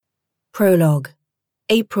Prologue,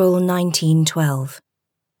 April 1912.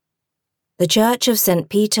 The Church of St.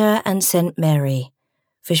 Peter and St. Mary,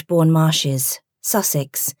 Fishbourne Marshes,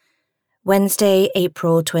 Sussex, Wednesday,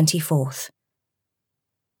 April 24th.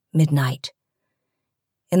 Midnight.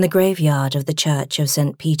 In the graveyard of the Church of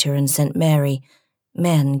St. Peter and St. Mary,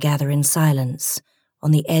 men gather in silence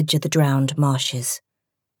on the edge of the drowned marshes,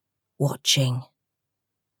 watching,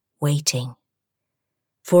 waiting.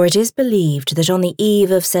 For it is believed that on the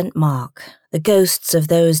eve of St. Mark, the ghosts of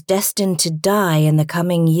those destined to die in the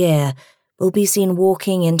coming year will be seen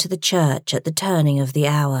walking into the church at the turning of the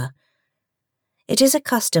hour. It is a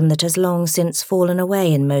custom that has long since fallen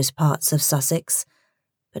away in most parts of Sussex,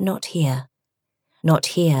 but not here. Not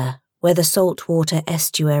here, where the saltwater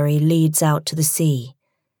estuary leads out to the sea.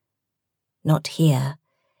 Not here,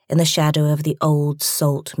 in the shadow of the old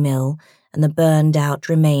salt mill and the burned-out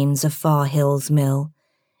remains of Far Hills Mill,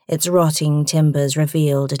 its rotting timbers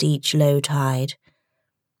revealed at each low tide.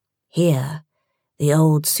 Here, the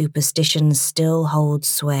old superstition still holds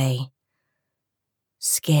sway.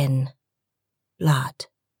 Skin, blood,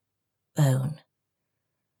 bone.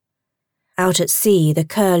 Out at sea, the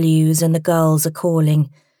curlews and the gulls are calling,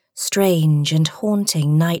 strange and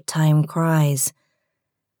haunting nighttime cries.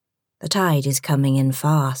 The tide is coming in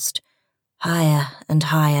fast, higher and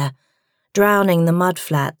higher, drowning the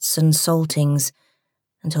mudflats and saltings,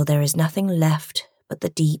 until there is nothing left but the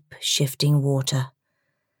deep, shifting water.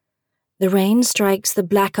 The rain strikes the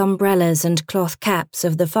black umbrellas and cloth caps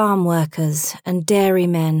of the farm workers and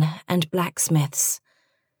dairymen and blacksmiths,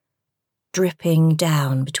 dripping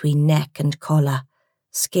down between neck and collar,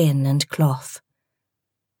 skin and cloth.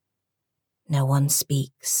 No one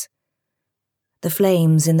speaks. The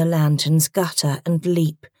flames in the lanterns gutter and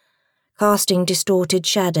leap, casting distorted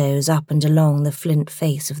shadows up and along the flint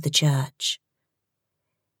face of the church.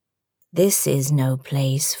 This is no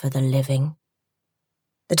place for the living.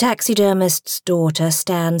 The taxidermist's daughter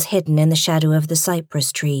stands hidden in the shadow of the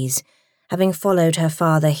cypress trees, having followed her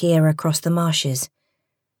father here across the marshes.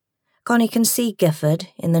 Connie can see Gifford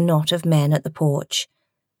in the knot of men at the porch,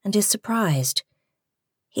 and is surprised.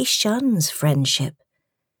 He shuns friendship.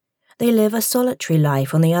 They live a solitary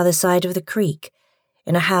life on the other side of the creek,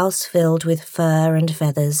 in a house filled with fur and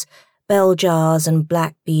feathers, bell jars and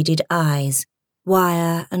black-beaded eyes,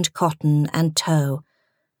 wire and cotton and tow,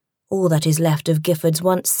 all that is left of Giffords'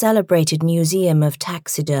 once celebrated museum of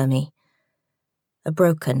taxidermy. A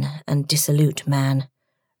broken and dissolute man,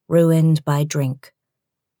 ruined by drink.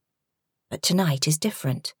 But tonight is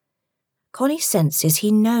different. Connie senses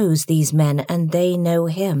he knows these men and they know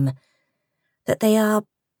him, that they are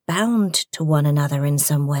bound to one another in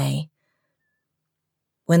some way.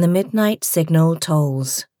 When the midnight signal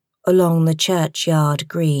tolls, along the churchyard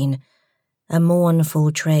green, a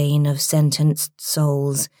mournful train of sentenced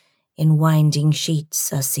souls in winding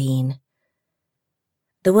sheets are seen.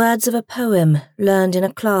 The words of a poem learned in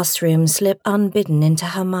a classroom slip unbidden into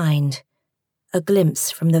her mind, a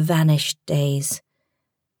glimpse from the vanished days.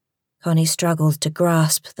 Connie struggles to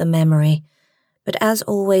grasp the memory, but as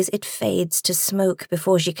always it fades to smoke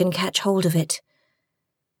before she can catch hold of it.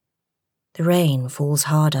 The rain falls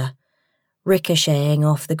harder, ricocheting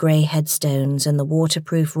off the grey headstones and the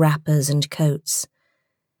waterproof wrappers and coats.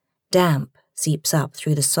 Damp seeps up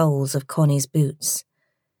through the soles of Connie's boots.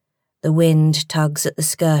 The wind tugs at the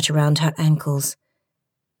skirt around her ankles.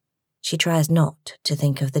 She tries not to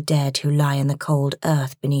think of the dead who lie in the cold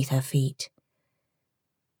earth beneath her feet.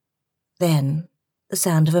 Then the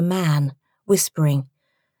sound of a man whispering,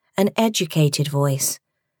 an educated voice,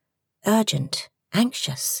 urgent,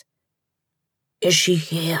 anxious. "Is she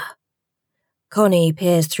here?" Connie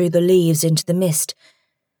peers through the leaves into the mist,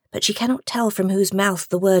 but she cannot tell from whose mouth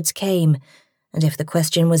the words came, and if the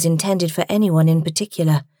question was intended for anyone in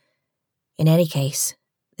particular. In any case,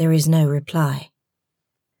 there is no reply.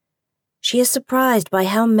 She is surprised by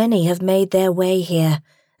how many have made their way here,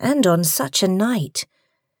 and on such a night.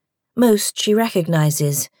 Most she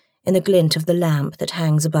recognizes in the glint of the lamp that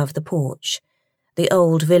hangs above the porch. The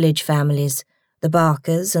old village families, the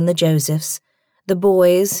Barkers and the Josephs, the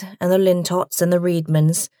boys and the Lintots and the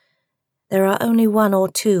Reedmans. There are only 1 or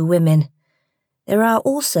 2 women. There are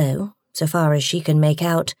also, so far as she can make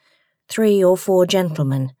out, 3 or 4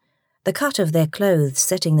 gentlemen, the cut of their clothes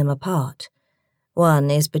setting them apart. One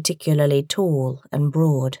is particularly tall and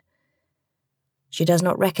broad. She does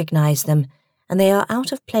not recognize them, and they are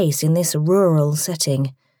out of place in this rural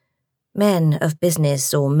setting. Men of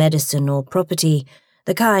business or medicine or property,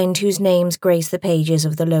 the kind whose names grace the pages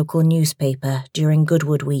of the local newspaper during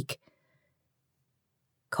Goodwood Week.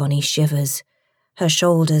 Connie shivers. Her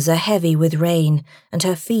shoulders are heavy with rain, and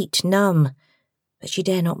her feet numb, but she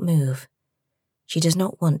dare not move. She does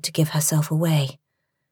not want to give herself away.